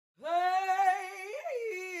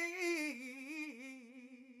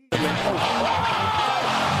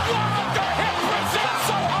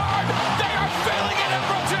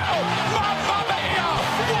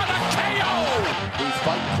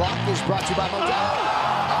by Modelo.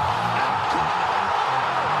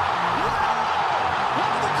 One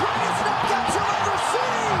of the greatest knockouts you'll ever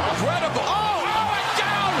see. Incredible. Oh, and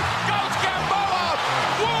down goes Gamboa.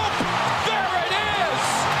 Whoop, there it is.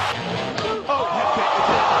 Oh, head kick.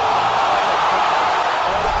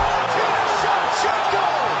 Valentina Shevchenko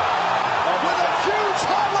with a huge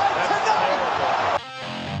highlight tonight.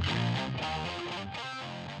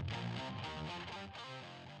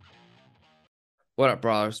 What up,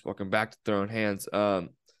 brothers? Welcome back to Throwing Hands.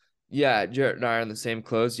 Yeah, Jarrett and I are in the same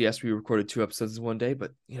clothes. Yes, we recorded 2 episodes in one day,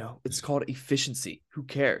 but it's called efficiency. Who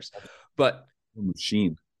cares? But We're a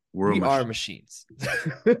machine. we are machines.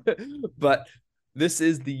 But this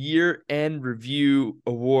is the year-end review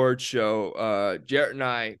award show. Jarrett and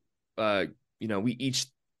I,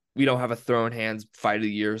 we don't have a Throwing Hands fight of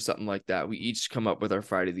the year or something like that. We each come up with our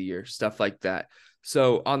fight of the year, stuff like that.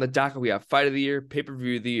 So on the docket, we have fight of the year,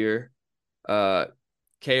 pay-per-view of the year,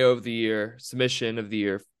 KO of the year, submission of the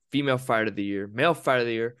year, female fight of the year, male fight of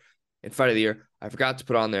the year, and fight of the year. I forgot to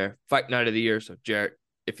put on there fight night of the year. So Jarrett,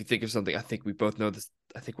 if you think of something, I think we both know this.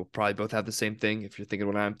 I think we'll probably both have the same thing if you're thinking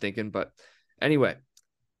what I'm thinking. But anyway,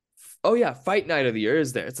 oh yeah, fight night of the year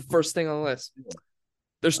is there. It's the first thing on the list.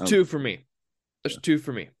 There's 2 for me. There's 2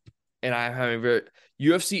 for me. And I'm having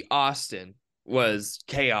UFC Austin was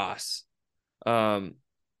chaos.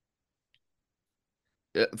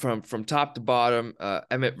 From top to bottom,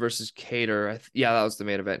 Emmett versus Cater. That was the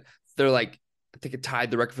main event. They're like, I think it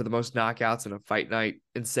tied the record for the most knockouts in a fight night.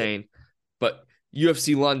 Insane. But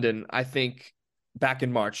UFC London, I think back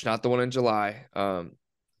in March, not the one in July. Tom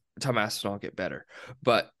Aspinall get better,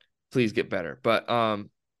 but please get better. But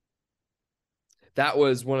that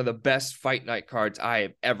was one of the best fight night cards I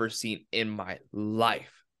have ever seen in my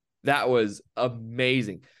life. That was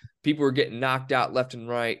amazing. People were getting knocked out left and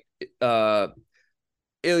right.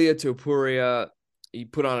 Ilia Topuria, he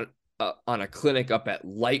put on a clinic up at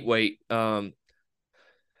lightweight.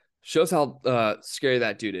 Shows how scary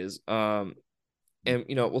that dude is. And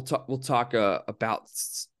we'll talk about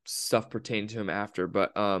stuff pertaining to him after.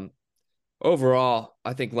 But overall,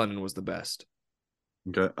 I think London was the best.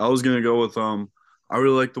 Okay, I was gonna go with I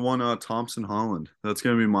really like the one Thompson Holland. That's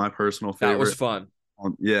gonna be my personal favorite. That was fun.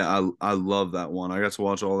 I love that one. I got to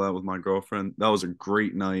watch all that with my girlfriend. That was a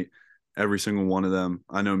great night. Every single one of them.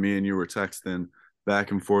 I know me and you were texting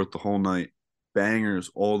back and forth the whole night.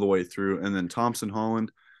 Bangers all the way through. And then Thompson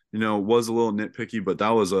Holland, was a little nitpicky, but that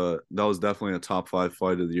was definitely a top 5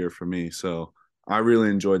 fight of the year for me. So I really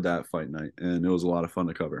enjoyed that fight night, and it was a lot of fun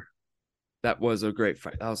to cover. That was a great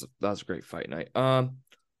fight. That was a great fight night.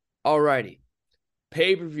 Alrighty.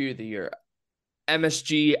 Pay-per-view of the year.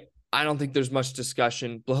 MSG, I don't think there's much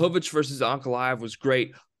discussion. Blachowicz versus Ankalaev was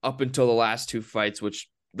great up until the last 2 fights, which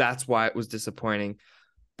that's why it was disappointing.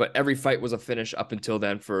 But every fight was a finish up until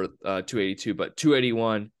then for 282. But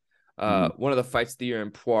 281, one of the fights of the year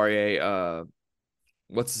in Poirier,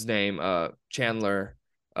 what's his name? Chandler,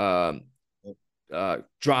 drama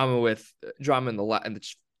in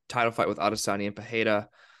the title fight with Adesanya and Pereira.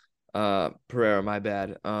 Pereira, my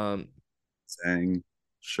bad. Zhang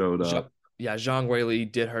showed up. Zhang Weili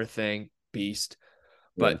did her thing, beast.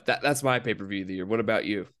 But that's my pay-per-view of the year. What about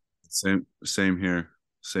you? Same here.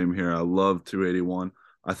 I love 281.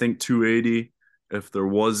 I think 280, if there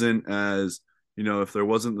wasn't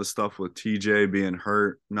the stuff with TJ being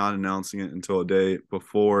hurt, not announcing it until a day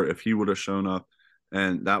before, if he would have shown up,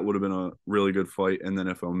 and that would have been a really good fight. And then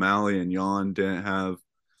if O'Malley and Yan didn't have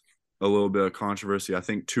a little bit of controversy, I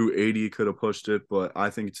think 280 could have pushed it, but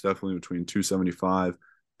I think it's definitely between 275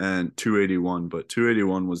 and 281. But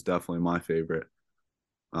 281 was definitely my favorite.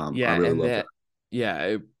 I really loved it.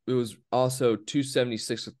 Yeah, it was also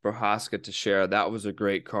 276 with Prohaska to share. That was a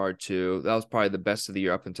great card too. That was probably the best of the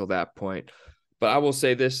year up until that point. But I will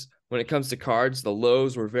say this, when it comes to cards, the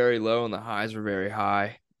lows were very low and the highs were very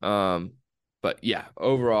high. But yeah,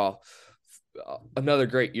 overall, another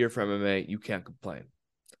great year for MMA. You can't complain.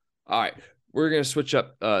 All right, we're going to switch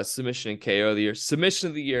up submission and KO of the year. Submission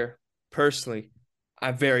of the year, personally,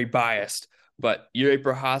 I'm very biased. But Yuri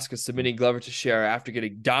Prohaska submitting Glover Teixeira after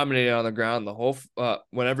getting dominated on the ground the whole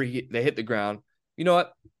whenever they hit the ground. You know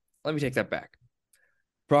what? Let me take that back.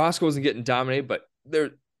 Prohaska wasn't getting dominated, but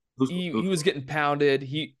he was getting pounded.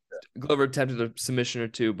 Glover attempted a submission or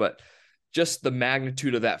 2, but just the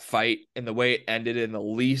magnitude of that fight and the way it ended in the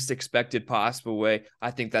least expected possible way,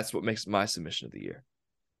 I think that's what makes my submission of the year.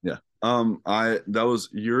 Yeah. That was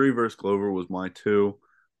Yuri versus Glover was my 2.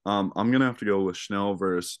 I'm gonna have to go with Schnell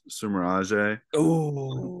versus Sumaraje.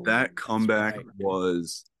 Oh, that comeback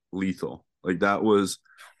was lethal. Like that was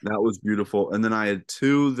beautiful. And then I had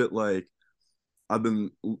 2 that, like, I've been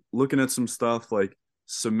looking at some stuff like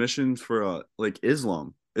submissions for like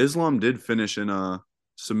Islam. Islam did finish in a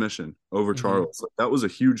submission over Charles. Like, that was a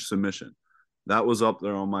huge submission. That was up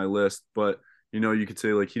there on my list, but you could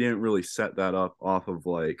say like he didn't really set that up off of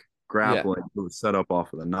like grappling. It was set up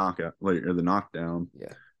off of the knockout, like, or the knockdown.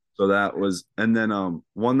 Yeah. So that was, and then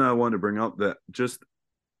one that I wanted to bring up that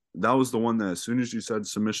was the one that as soon as you said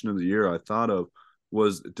submission of the year, I thought of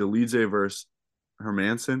was Delize versus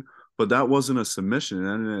Hermanson, but that wasn't a submission.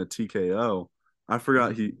 It ended in a TKO. I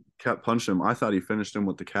forgot he kept punching him. I thought he finished him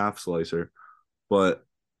with the calf slicer, but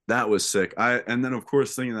that was sick. And then of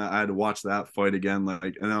course thinking that I had to watch that fight again,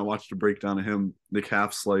 like, and then I watched the breakdown of him, the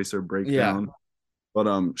calf slicer breakdown. Yeah.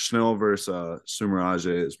 But Schnell versus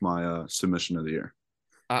Sumaraje is my submission of the year.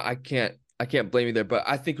 I can't blame you there, but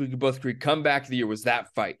I think we could both agree comeback of the year was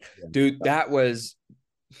that fight. Yeah. Dude, that was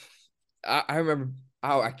I remember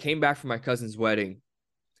I came back from my cousin's wedding.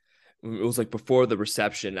 It was like before the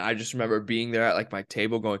reception. I just remember being there at like my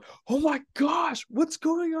table going, "Oh my gosh, what's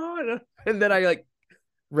going on?" And then I like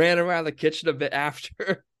ran around the kitchen a bit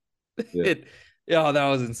after. Yeah. That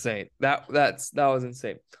was insane. That was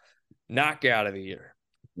insane. Knockout of the year.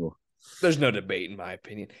 Cool. There's no debate in my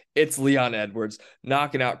opinion. It's Leon Edwards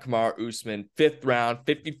knocking out Kamaru Usman, 5th round,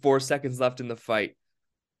 54 seconds left in the fight.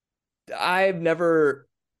 I remember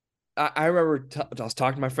I was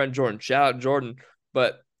talking to my friend Jordan. Shout out Jordan,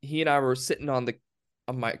 but he and I were sitting on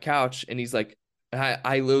my couch, and he's like,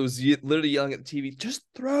 I was literally yelling at the TV, just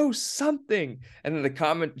throw something. And then the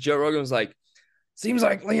comment, Joe Rogan was like, seems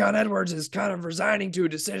like Leon Edwards is kind of resigning to a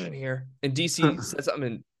decision here. And DC said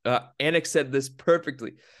something, and Anik said this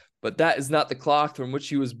perfectly, but that is not the cloth from which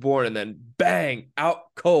he was born. And then bang, out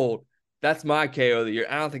cold. That's my KO of the year.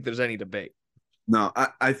 I don't think there's any debate. No,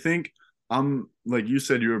 I think I'm, like you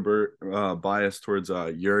said, you were biased towards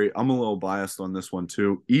Yuri. I'm a little biased on this one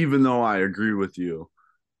too, even though I agree with you.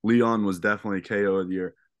 Leon was definitely KO of the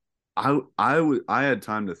year. I had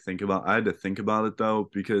time to think about. I had to think about it though,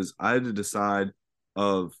 because I had to decide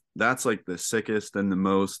of that's like the sickest and the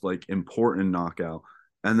most like important knockout,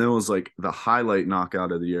 and then it was like the highlight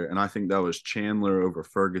knockout of the year, and I think that was Chandler over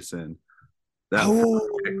Ferguson.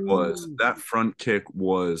 That front kick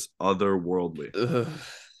was otherworldly. Ugh.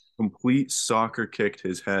 Complete soccer kicked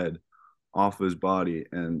his head off his body,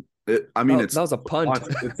 and that was a punt.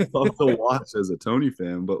 It's tough to watch as a Tony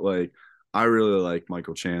fan, but like I really like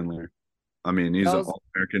Michael Chandler. I mean, he's an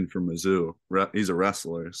All-American from Mizzou. He's a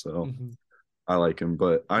wrestler, so I like him.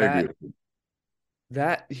 But I agree with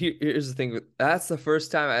you. Here's the thing. That's the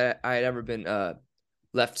first time I had ever been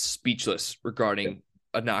left speechless regarding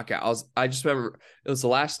a knockout. I just remember it was the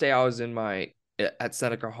last day I was at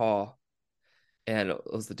Seneca Hall, and it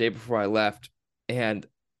was the day before I left, and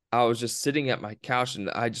I was just sitting at my couch, and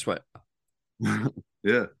I just went,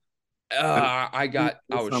 yeah. I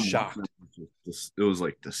was shocked. It was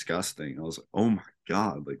like disgusting. I was like, oh my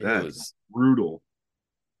God, like that was brutal.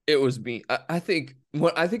 It was me. I think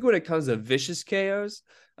when it comes to vicious KOs,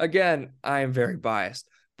 again, I am very biased,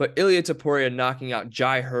 but Ilia Topuria knocking out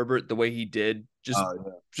Jai Herbert the way he did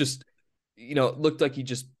looked like he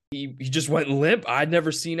just went limp. I'd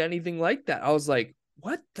never seen anything like that. I was like,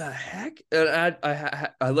 what the heck? And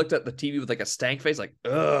I looked at the TV with like a stank face, like,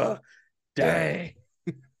 ugh, dang.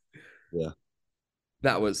 Yeah.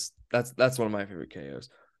 That's one of my favorite KOs.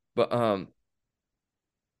 But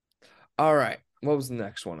all right. What was the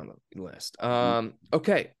next one on the list?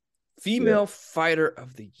 Okay. Female fighter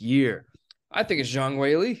of the year. I think it's Zhang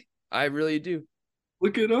Weili. I really do.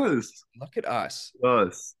 Look at us.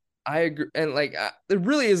 I agree. And like there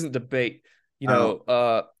really isn't debate.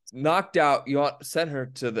 Knocked out, sent her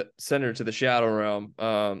to the Shadow Realm.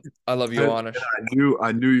 I love Joanna.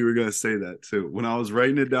 I knew you were gonna say that too. When I was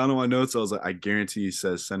writing it down on my notes, I was like, I guarantee he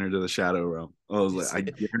says send her to the Shadow Realm. I was like, I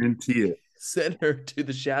guarantee it. Send her to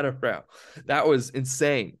the Shadow Realm. That was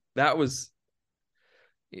insane. That was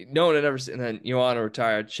no one had ever seen. And then Joanna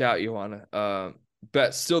retired. Shout Joanna.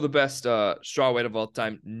 Still the best strawweight of all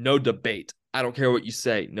time. No debate. I don't care what you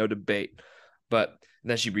say. No debate. But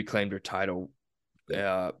then she reclaimed her title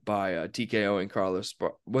by TKO and Carlos.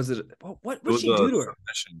 Was it what did she do to her?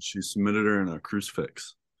 She submitted her in a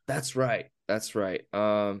crucifix. That's right.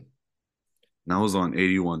 And that was on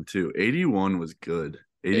 81 too. 81 was good.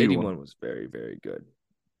 81 was very, very good.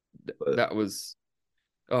 That was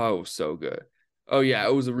so good. Oh yeah,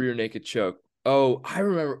 it was a rear naked choke. Oh, I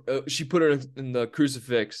remember she put her in the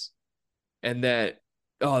crucifix, and then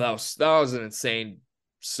that was an insane.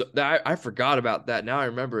 So I forgot about that. Now I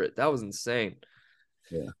remember it. That was insane.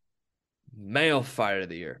 Yeah. Male fighter of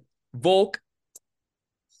the year, Volk.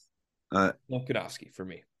 Volkanovski for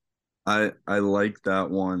me. I like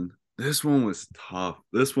that one. This one was tough.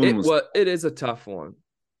 It is a tough one.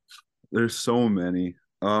 There's so many.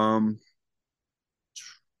 I'm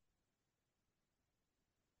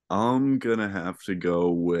gonna have to go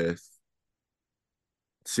with.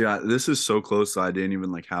 See, this is so close that I didn't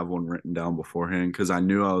even like have one written down beforehand because I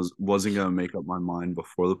knew I wasn't gonna make up my mind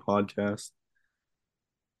before the podcast.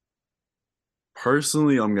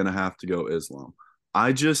 Personally, I'm gonna have to go Islam.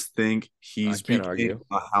 I just think I he's can't became argue.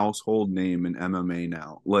 a household name in MMA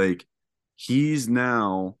now. Like he's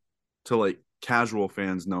now to like casual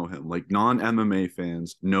fans know him. Like non-MMA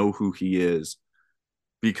fans know who he is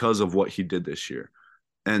because of what he did this year.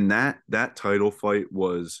 And that title fight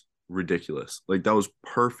was ridiculous. Like that was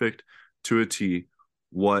perfect to a T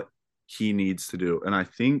what he needs to do. And I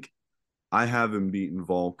think I have him beaten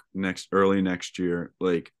Volk early next year.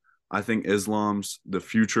 Like I think Islam's the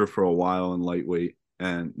future for a while in lightweight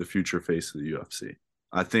and the future face of the UFC.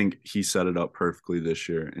 I think he set it up perfectly this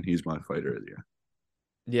year, and he's my fighter of the year.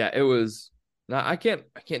 Yeah, it was. No, I can't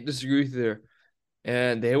disagree with you there.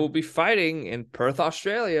 And they will be fighting in Perth,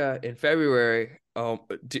 Australia, in February.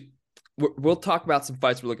 We'll talk about some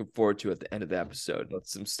fights we're looking forward to at the end of the episode.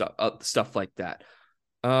 Some stuff like that.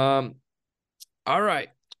 All right,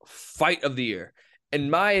 fight of the year. In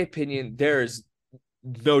my opinion, there is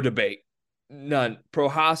no debate, none.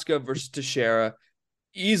 Prohaska versus Teixeira,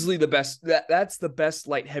 easily the best. That's the best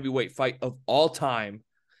light heavyweight fight of all time.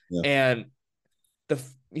 Yeah. And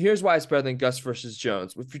here's why it's better than Gus versus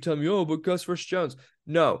Jones. If you tell me, oh, but Gus versus Jones,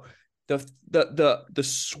 no, the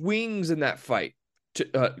swings in that fight,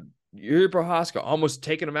 Yuri Prohaska almost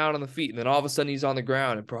taking him out on the feet, and then all of a sudden he's on the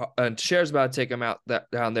ground, and Teixeira's about to take him out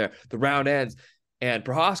down there. The round ends, and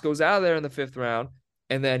Prohaska was out of there in the 5th round,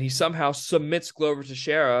 and then he somehow submits Glover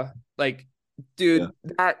Teixeira. Like, dude,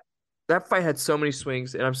 that fight had so many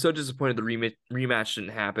swings, and I'm so disappointed the rematch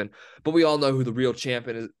didn't happen. But we all know who the real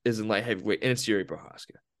champion is in light heavyweight, and it's Yuri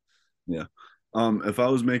Prohaska. Yeah. If I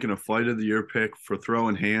was making a fight of the year pick for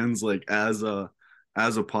throwing hands, like as a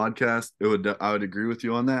podcast, I would agree with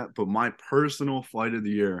you on that. But my personal fight of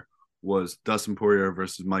the year was Dustin Poirier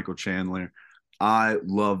versus Michael Chandler. I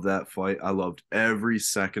love that fight. I loved every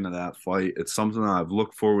second of that fight. It's something that I've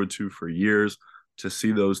looked forward to for years, to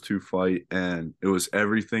see those two fight, and it was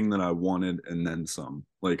everything that I wanted and then some.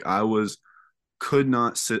 Like could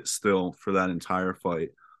not sit still for that entire fight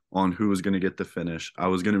on who was going to get the finish. I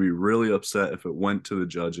was going to be really upset if it went to the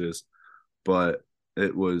judges, but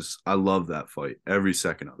I love that fight, every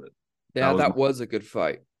second of it. Yeah, that was a good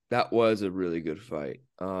fight. That was a really good fight.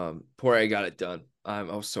 Poirier got it done. I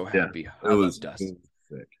was so happy. Yeah, I love Dustin.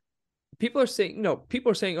 Sick. People are saying,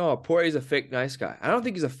 oh, Poirier's a fake nice guy. I don't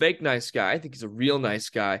think he's a fake nice guy. I think he's a real nice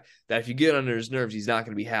guy that if you get under his nerves, he's not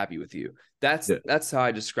going to be happy with you. That's how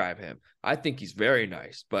I describe him. I think he's very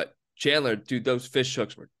nice. But Chandler, dude, those fish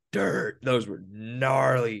hooks were dirt. Those were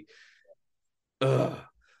gnarly. Ugh.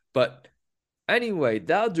 But anyway,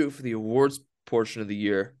 that'll do it for the awards portion of the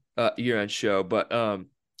year-end show. But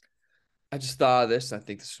I just thought of this. I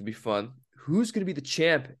think this would be fun. Who's going to be the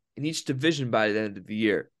champ in each division by the end of the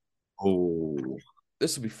year? Oh,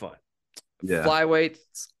 this will be fun. Yeah. Flyweight,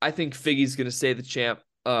 I think Figgy's going to stay the champ.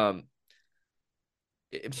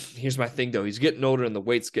 Here's my thing, though. He's getting older and the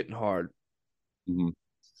weight's getting hard. Mm-hmm.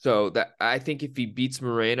 So that I think if he beats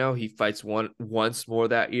Moreno, he fights once more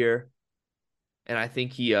that year. And I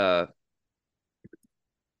think he I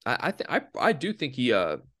do think he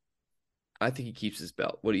keeps his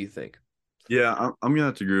belt. What do you think? Yeah, I'm gonna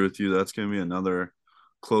have to agree with you. That's gonna be another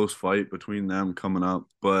close fight between them coming up.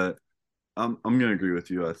 But I'm gonna agree with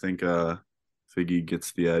you. I think Figgy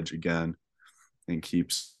gets the edge again and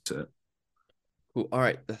keeps it. Cool. All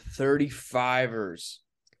right, the 35ers.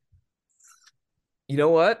 You know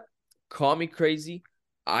what? Call me crazy.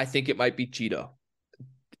 I think it might be Cheeto.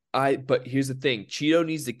 But here's the thing. Cheeto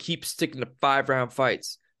needs to keep sticking to 5-round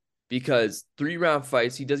fights, because 3-round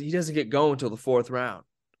fights, he doesn't get going until the 4th round.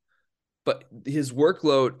 But his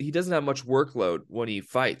workload, he doesn't have much workload when he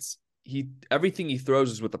fights. Everything he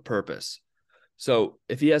throws is with a purpose. So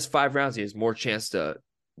if he has 5 rounds, he has more chance to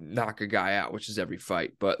knock a guy out, which is every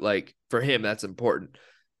fight. But like for him, that's important.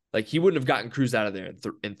 Like he wouldn't have gotten Cruz out of there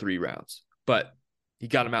in 3 rounds, but he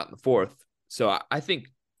got him out in the 4th. So I think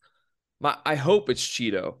I hope it's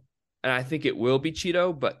Cheeto, and I think it will be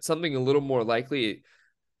Cheeto, but something a little more likely.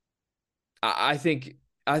 I think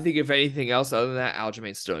if anything else other than that,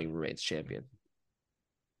 Aljamain Sterling remains champion.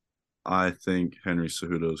 I think Henry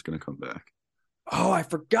Cejudo is going to come back. Oh, I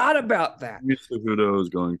forgot about that. Henry Cejudo is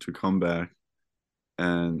going to come back,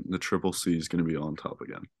 and the Triple C is going to be on top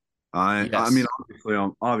again. I mean,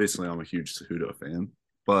 obviously, I'm a huge Cejudo fan,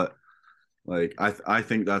 but like I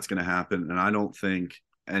think that's going to happen, and I don't think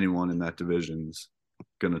anyone in that division's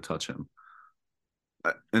going to touch him.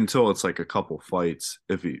 until it's like a couple fights,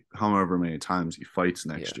 if he, however many times he fights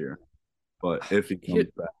next year. But if he comes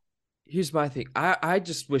back, here's my thing. I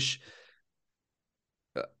just wish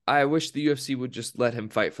the UFC would just let him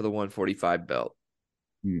fight for the 145 belt.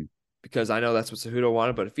 Because I know that's what Cejudo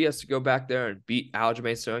wanted, but if he has to go back there and beat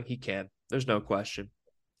Aljamain Sterling, he can. There's no question.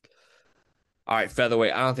 All right,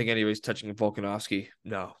 featherweight. I don't think anybody's touching Volkanovski.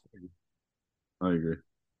 No. I agree.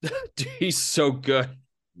 Dude, he's so good.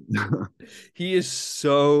 He is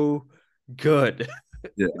so good.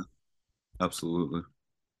 Yeah, absolutely.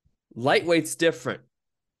 Lightweight's different.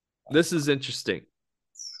 This is interesting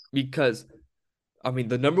because, I mean,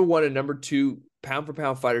 the number 1 and number 2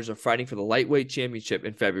 pound-for-pound fighters are fighting for the lightweight championship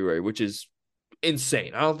in February, which is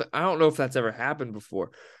insane. I don't know if that's ever happened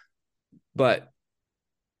before. But,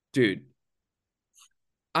 dude,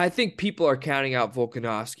 I think people are counting out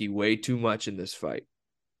Volkanovski way too much in this fight.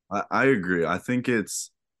 I agree. I think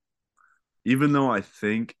it's, even though I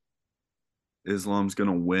think Islam's going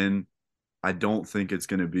to win, I don't think it's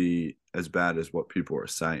going to be as bad as what people are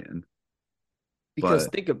saying. Because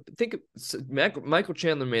think of Michael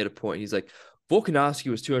Chandler made a point. He's like, Volkanovski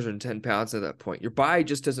was 210 pounds at that point. Your body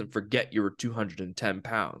just doesn't forget you were 210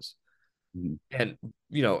 pounds. Mm-hmm. And,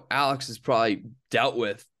 Alex has probably dealt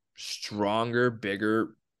with stronger,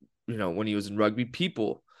 bigger, when he was in rugby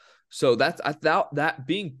people. So I thought that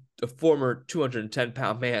being a former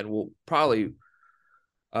 210-pound man will probably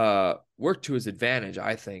work to his advantage,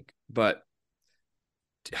 I think. But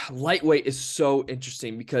lightweight is so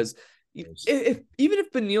interesting because even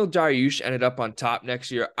if Beneil Dariush ended up on top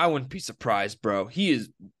next year, I wouldn't be surprised, bro. Beneil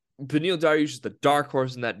Dariush is the dark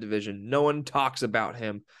horse in that division. No one talks about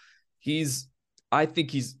him. I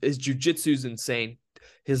think his jiu-jitsu is insane.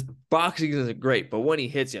 His boxing isn't great, but when he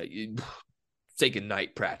hits you say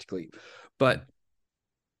goodnight practically. But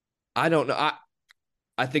I don't know.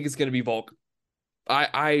 I think it's going to be Volk.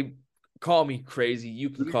 I call me crazy.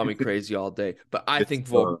 You can call me crazy all day, but I think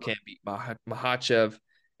Volk can't beat Makhachev.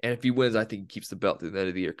 And if he wins, I think he keeps the belt through the end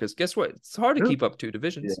of the year. Because guess what? It's hard to keep up 2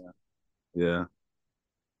 divisions. Yeah.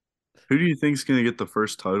 Who do you think is going to get the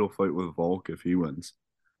first title fight with Volk if he wins?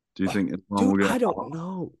 Do you think Islam will get I don't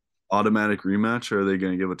know. Automatic rematch, or are they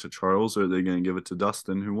going to give it to Charles, or are they going to give it to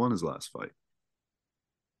Dustin, who won his last fight?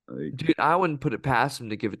 Dude, I wouldn't put it past him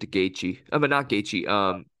to give it to Gaethje. But not Gaethje.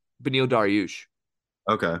 Beneil Dariush.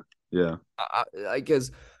 Okay. Yeah.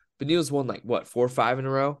 Because Beneil's won 4 or 5 in a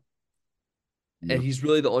row. Yeah. And he's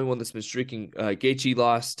really the only one that's been streaking. Gaethje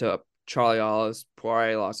lost to Charlie Hollis.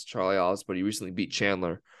 Poirier lost to Charlie Hollis, but he recently beat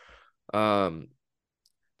Chandler. Fiziev,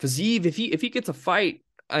 if he gets a fight,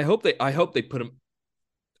 I hope they put him.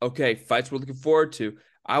 Okay, fights we're looking forward to.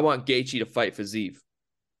 I want Gaethje to fight Fiziev.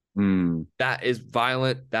 That is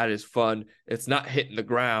violent. That is fun. It's not hitting the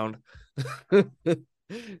ground.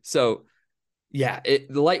 So, yeah,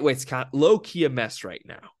 the lightweight's kind of low-key a mess right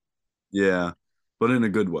now. Yeah, but in a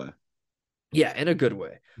good way. Yeah, in a good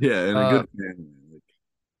way. Yeah, in a good way.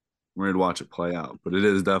 We're going to watch it play out, but it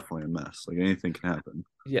is definitely a mess. Anything can happen.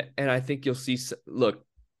 Yeah, and I think you'll see, look.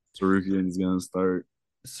 Sarukian's going to start.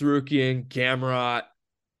 Sarukian, Gamrot,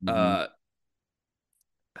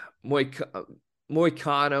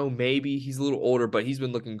 Moicano, maybe. He's a little older, but he's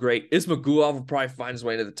been looking great. Ismagulov will probably find his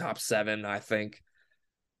way into the top 7, I think.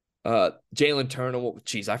 Jalen Turner,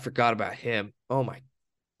 I forgot about him. Oh, my.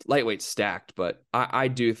 Lightweight stacked, but I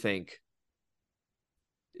do think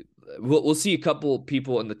we'll see a couple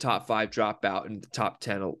people in the top 5 drop out, and the top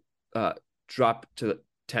 10 drop to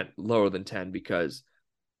 10, lower than 10, because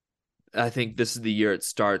I think this is the year it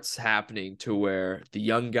starts happening to where the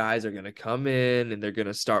young guys are going to come in and they're going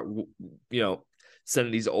to start,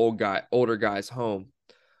 sending these older guys home.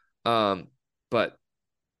 But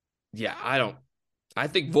yeah, I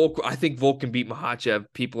think Volk can beat Makhachev.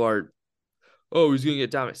 People are, he's going to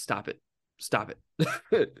get dominant. Stop it,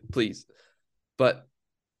 please. But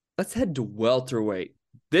let's head to welterweight.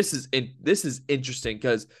 This is interesting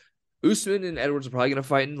because Usman and Edwards are probably going to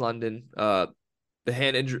fight in London. The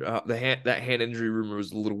hand injury, that hand injury rumor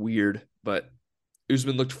was a little weird, but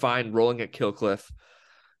Usman looked fine rolling at Kill Cliff.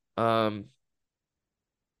 Look,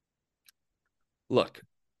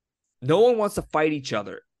 no one wants to fight each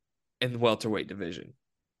other in the welterweight division.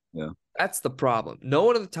 Yeah, that's the problem. No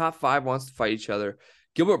one in the top 5 wants to fight each other.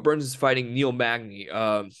 Gilbert Burns is fighting Neil Magny.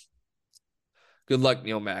 Good luck,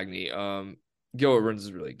 Neil Magny. Gilbert Burns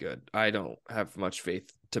is really good. I don't have much faith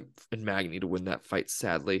in Magny to win that fight,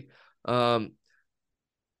 sadly.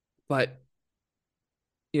 But,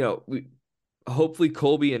 hopefully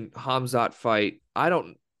Colby and Hamzat fight.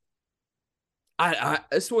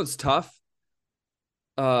 This one's tough.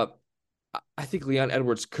 I think Leon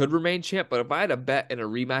Edwards could remain champ, but if I had a bet in a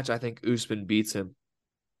rematch, I think Usman beats him.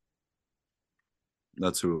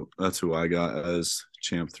 That's who I got as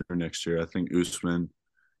champ through next year. I think Usman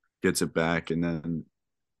gets it back, and then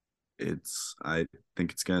I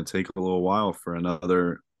think it's gonna take a little while for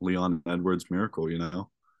another Leon Edwards miracle.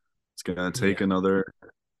 It's gonna take another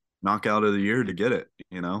knockout of the year to get it.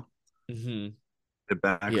 Mm-hmm. Get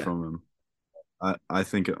back Yeah. from him. I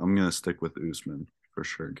think I'm gonna stick with Usman for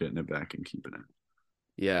sure, getting it back and keeping it.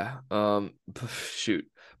 Yeah. Shoot.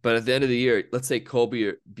 But at the end of the year, let's say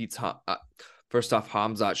Colby beats first off,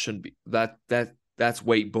 Hamzat shouldn't be that's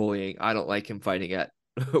weight bullying. I don't like him fighting at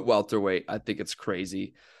welterweight. I think it's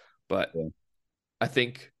crazy. But Yeah. I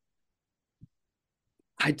think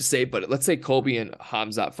I hate to say it, but let's say Colby and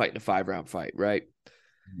Hamzat fight in a 5-round fight, right?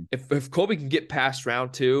 If Colby can get past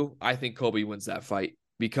round 2, I think Colby wins that fight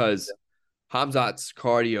because Hamzat's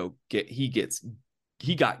cardio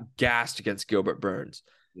he got gassed against Gilbert Burns.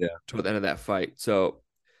 Yeah. Toward the end of that fight. So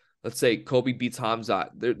let's say Colby beats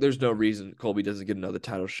Hamzat. There's no reason Colby doesn't get another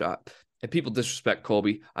title shot. And people disrespect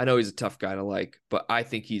Colby. I know he's a tough guy to like, but I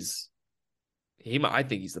think I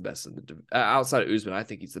think he's the best in the outside of Usman. I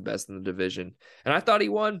think he's the best in the division. And I thought he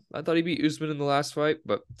won. I thought he beat Usman in the last fight,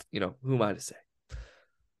 but who am I to say?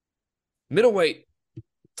 Middleweight.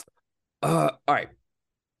 All right.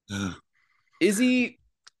 Izzy,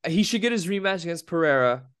 he should get his rematch against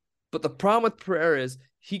Pereira, but the problem with Pereira is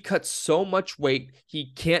he cuts so much weight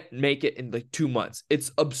he can't make it in like 2 months.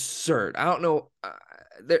 It's absurd. I don't know.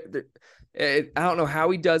 I don't know how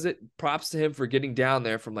he does it. Props to him for getting down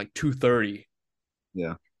there from like 230.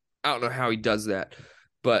 Yeah. I don't know how he does that,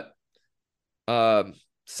 but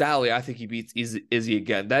sadly, I think he beats Izzy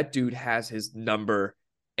again. That dude has his number,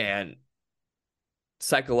 and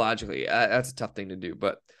psychologically, that's a tough thing to do.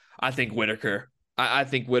 But I think Whitaker. I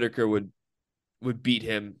think Whitaker would beat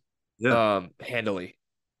him handily.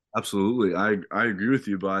 Absolutely. I agree with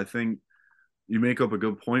you, but I think you make up a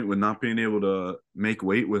good point with not being able to make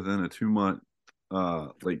weight within a 2-month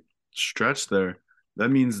stretch there. That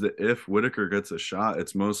means that if Whitaker gets a shot,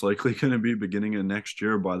 it's most likely going to be beginning of next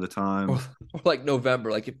year by the time. Or like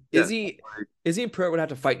November. Like if Izzy and Pereira would have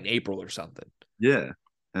to fight in April or something. Yeah.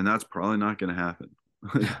 And that's probably not going to happen.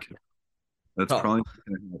 That's probably not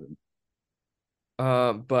going to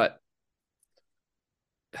happen. But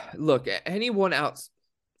look, anyone else,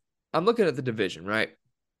 I'm looking at the division, right?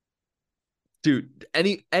 Dude,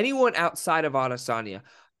 anyone outside of Adesanya,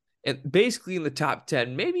 and basically in the top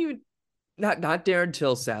 10, maybe even not Darren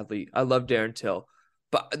Till, sadly. I love Darren Till,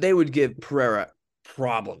 but they would give Pereira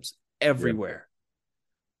problems everywhere.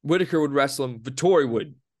 Yeah. Whitaker would wrestle him. Vettori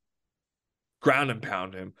would ground and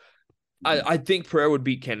pound him. I think Pereira would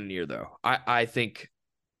beat Cannonier, though. I think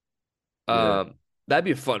that'd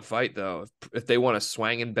be a fun fight, though. If they want to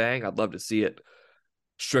swang and bang, I'd love to see it.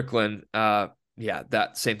 Strickland,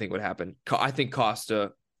 that same thing would happen. I think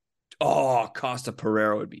Costa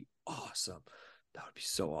Pereira would be awesome. That would be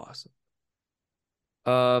so awesome.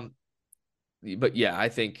 But yeah, I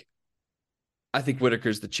think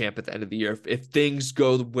Whitaker's the champ at the end of the year if things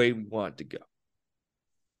go the way we want it to go.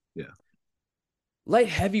 Yeah. Light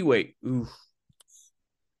heavyweight. Ooh.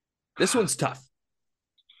 This one's tough.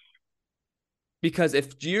 Because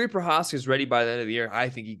if Jiri Prochazka is ready by the end of the year, I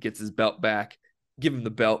think he gets his belt back. Give him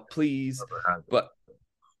the belt, please. But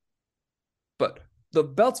the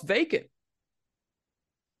belt's vacant.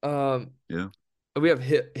 We have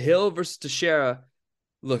Hill versus Teixeira.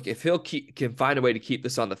 Look, if Hill can find a way to keep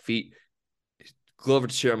this on the feet, Glover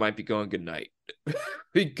Teixeira might be going good night.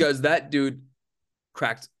 Because that dude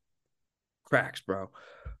cracks, bro.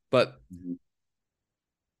 But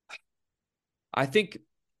I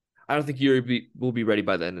don't think Yuri will be ready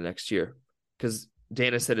by the end of next year because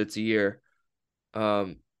Dana said it's a year.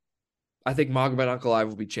 I think Magomed Ankalaev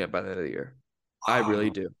will be champ by the end of the year. I really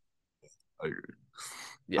do. I agree.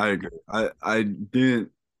 Yeah. I agree. I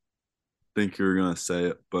didn't think you were gonna say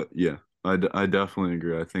it, but yeah, I definitely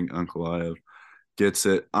agree. I think Ankalaev gets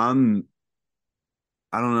it. I don't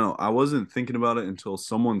know. I wasn't thinking about it until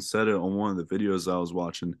someone said it on one of the videos I was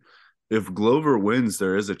watching. If Glover wins,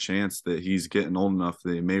 there is a chance that he's getting old enough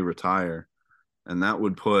that he may retire, and that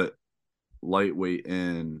would put lightweight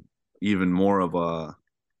in even more of a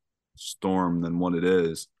storm than what it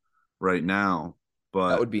is right now. But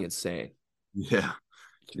that would be insane. Yeah.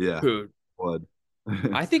 Dude.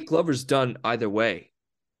 I think Glover's done either way,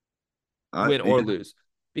 win or lose,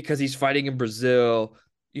 because he's fighting in Brazil.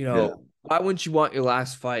 Why wouldn't you want your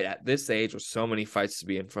last fight at this age with so many fights to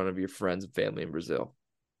be in front of your friends and family in Brazil?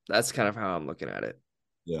 That's kind of how I'm looking at it.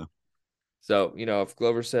 Yeah. So, if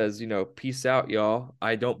Glover says, peace out, y'all,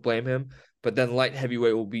 I don't blame him. But then light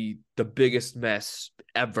heavyweight will be the biggest mess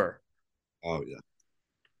ever. Oh, yeah.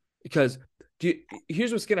 Because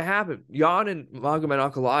Here's what's gonna happen. Jan and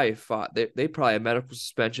Magomed Ankalaev fought. They probably had medical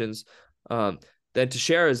suspensions. Then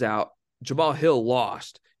Teixeira's out. Jamal Hill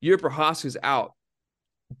lost. Yuri Prochazka's out.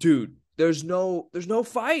 Dude, there's no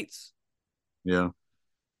fights. Yeah.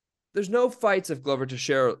 There's no fights if Glover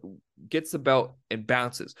Teixeira gets the belt and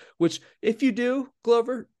bounces. Which, if you do,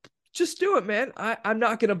 Glover, just do it, man. I'm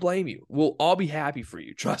not gonna blame you. We'll all be happy for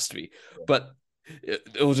you. Trust me. But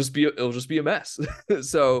it'll just be a mess.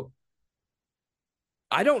 So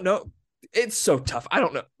I don't know. It's so tough. I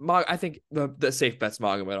don't know. I think the safe bet's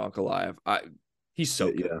Magomed Ankalaev. He's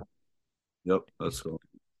so good. Yeah. Yep. That's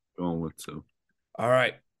going with too. All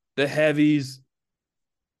right. The heavies.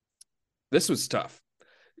 This was tough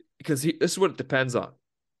because this is what it depends on.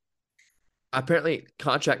 Apparently,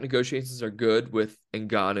 contract negotiations are good with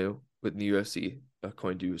Ngannou with the UFC,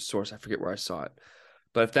 according to a source. I forget where I saw it.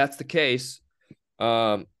 But if that's the case,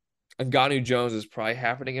 Ngannou Jones is probably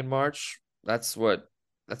happening in March. That's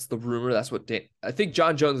the rumor. That's what I think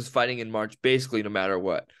John Jones is fighting in March, basically no matter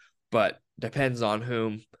what. But depends on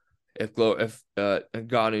whom. If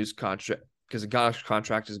Ngannou's contract, because Ngannou's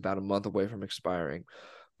contract is about a month away from expiring,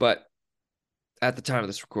 but at the time of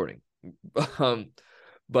this recording,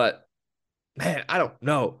 but man, I don't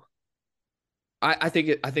know. I think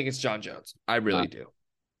it's John Jones. I really do.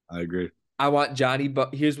 I agree. I want Johnny,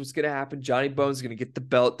 but here's what's gonna happen. Johnny Bones is gonna get the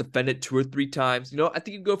belt, defend it 2 or 3 times. I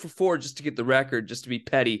think you go for 4 just to get the record, just to be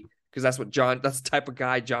petty, because that's the type of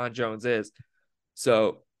guy John Jones is.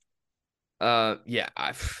 So, yeah,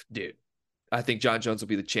 dude, I think John Jones will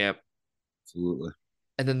be the champ. Absolutely.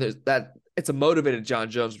 And then there's that. It's a motivated John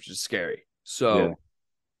Jones, which is scary. So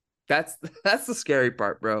that's the scary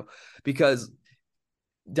part, bro, because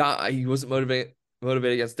he wasn't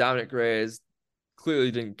motivated against Dominic Reyes. Clearly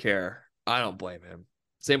didn't care. I don't blame him.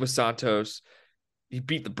 Same with Santos. He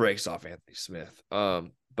beat the brakes off Anthony Smith.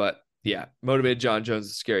 But yeah, motivated John Jones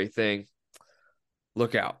is a scary thing.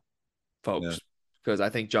 Look out, folks, because I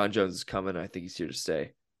think John Jones is coming. I think he's here to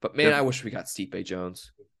stay. But man, I wish we got Stipe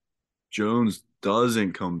Jones. Jones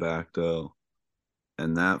doesn't come back though,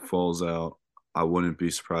 and that falls out. I wouldn't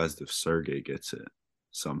be surprised if Sergey gets it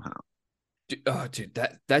somehow. Dude,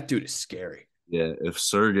 that dude is scary. Yeah, if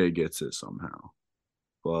Sergey gets it somehow.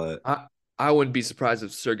 But I wouldn't be surprised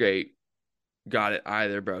if Sergey got it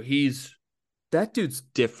either, bro. That dude's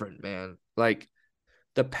different, man. Like,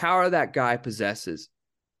 the power that guy possesses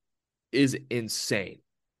is insane.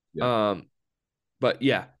 Yeah. But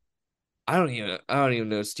yeah, I don't even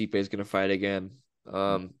know if Stipe is gonna fight again.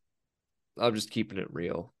 I'm just keeping it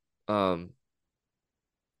real.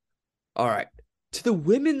 All right, to the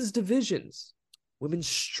women's divisions, women's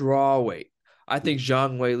strawweight. I think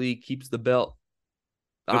Zhang Weili keeps the belt.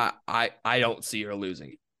 I don't see her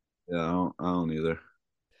losing. Yeah, I don't either.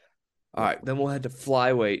 All right, then we'll head to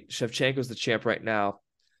flyweight. Shevchenko's the champ right now.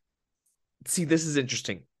 See, this is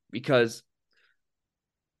interesting because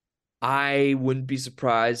I wouldn't be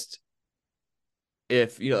surprised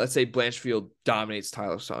if, let's say Blanchfield dominates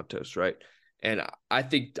Tyler Santos, right? And I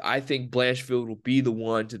think Blanchfield will be the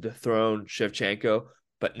one to dethrone Shevchenko,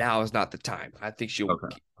 but now is not the time. I think she'll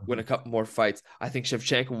win a couple more fights. I think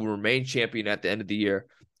Shevchenko will remain champion at the end of the year.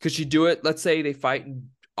 Could she do it? Let's say they fight in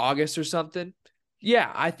August or something.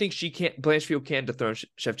 Yeah, I think Blanchfield can dethrone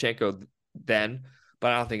Shevchenko then,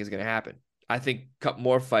 but I don't think it's going to happen. I think a couple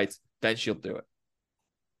more fights, then she'll do it.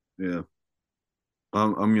 Yeah.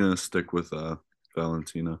 I'm going to stick with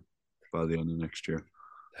Valentina by the end of next year.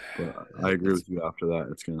 But I agree with you. After that,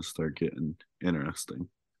 it's going to start getting interesting.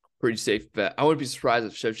 Pretty safe bet. I wouldn't be surprised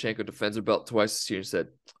if Shevchenko defends her belt twice this year and said,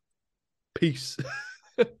 peace.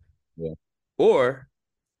 Yeah. Or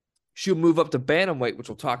she'll move up to bantamweight, which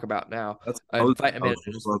we'll talk about now. I was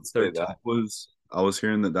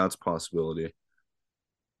hearing that's a possibility.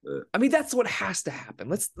 I mean, that's what has to happen.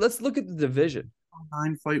 Let's look at the division.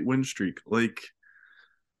 9-fight win streak. Like,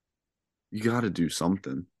 you got to do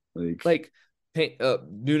something. Like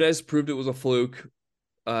Nunes proved it was a fluke.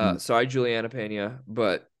 Sorry, Juliana Pena,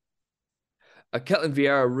 but Ketlin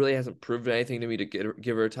Vieira really hasn't proven anything to me to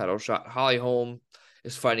give her a title shot. Holly Holm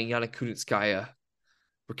is fighting Yana Kunitskaya.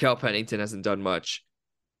 Raquel Pennington hasn't done much.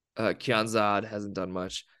 Kianzad hasn't done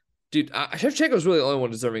much. Dude, Shevchenko is really the only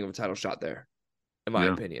one deserving of a title shot there, in my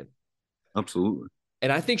opinion. Absolutely.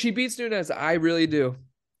 And I think she beats Nunes. I really do.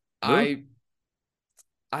 Really?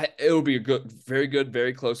 It'll be a very good,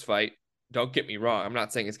 very close fight. Don't get me wrong. I'm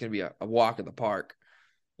not saying it's going to be a walk in the park.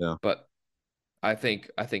 Yeah. But I think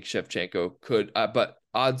Shevchenko could. But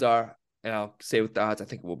odds are, and I'll say with the odds, I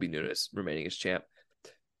think it will be Nunes remaining as champ.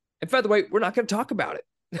 And featherweight, we're not going to talk about it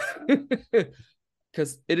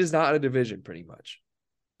because it is not a division, pretty much.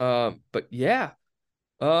 But yeah,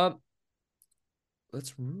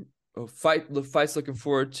 fight. The fight's looking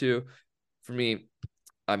forward to. For me,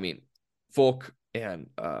 I mean, Volk and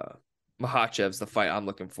Makhachev's the fight I'm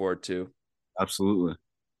looking forward to. Absolutely.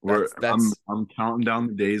 I'm counting down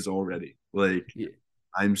the days already. Like, yeah.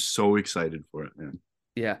 I'm so excited for it, man.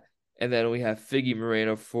 Yeah. And then we have Figgy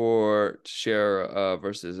Moreno for Teixeira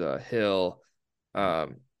versus Hill.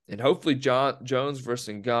 And hopefully Jones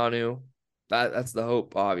versus Ngannou. That's the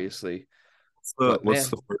hope, obviously. What's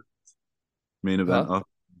the first main event of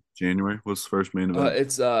January? What's the first main event?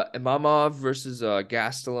 It's Imamov versus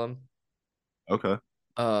Gastelum. Okay.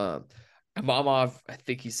 Imamov, I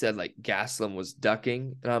think he said like Gastelum was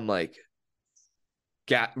ducking, and I'm like,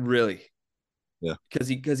 really? Yeah. Because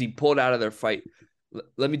he pulled out of their fight.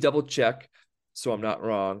 Let me double check so I'm not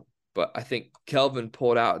wrong, but I think Kelvin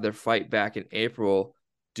pulled out of their fight back in April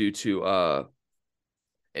due to an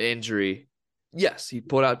injury. Yes, he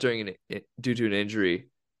pulled out due to an injury.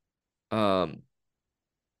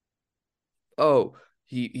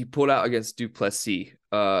 He pulled out against Duplessis.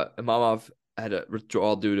 Imamov had a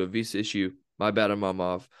withdrawal due to a visa issue. My bad,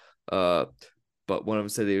 Imamov. But one of them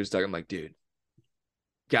said they was ducking. I'm like, dude,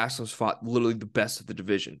 Gastelum's fought literally the best of the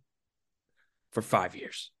division for 5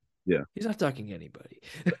 years. Yeah, he's not ducking anybody.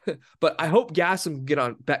 But I hope Gastelum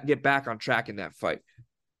get back on track in that fight.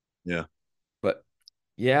 Yeah. But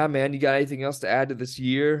yeah, man, you got anything else to add to this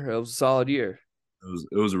year? It was a solid year.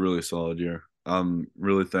 It was a really solid year. I'm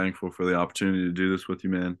really thankful for the opportunity to do this with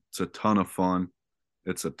you, man. It's a ton of fun.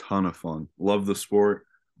 Love the sport.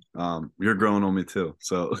 You're growing on me too.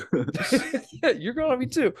 So you're growing on me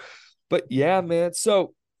too. But yeah, man.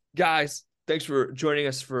 So guys, thanks for joining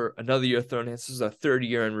us for another year of Throne Hands. This is our third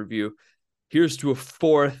year in review. Here's to a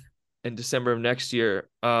fourth in December of next year.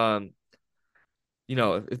 If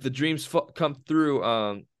the dreams come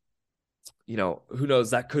through, who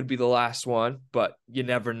knows? That could be the last one, but you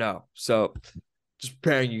never know. So just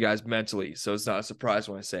preparing you guys mentally, so it's not a surprise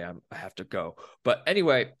when I say I have to go. But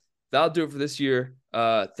anyway, that'll do it for this year.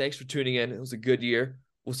 Thanks for tuning in. It was a good year.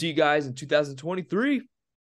 We'll see you guys in 2023.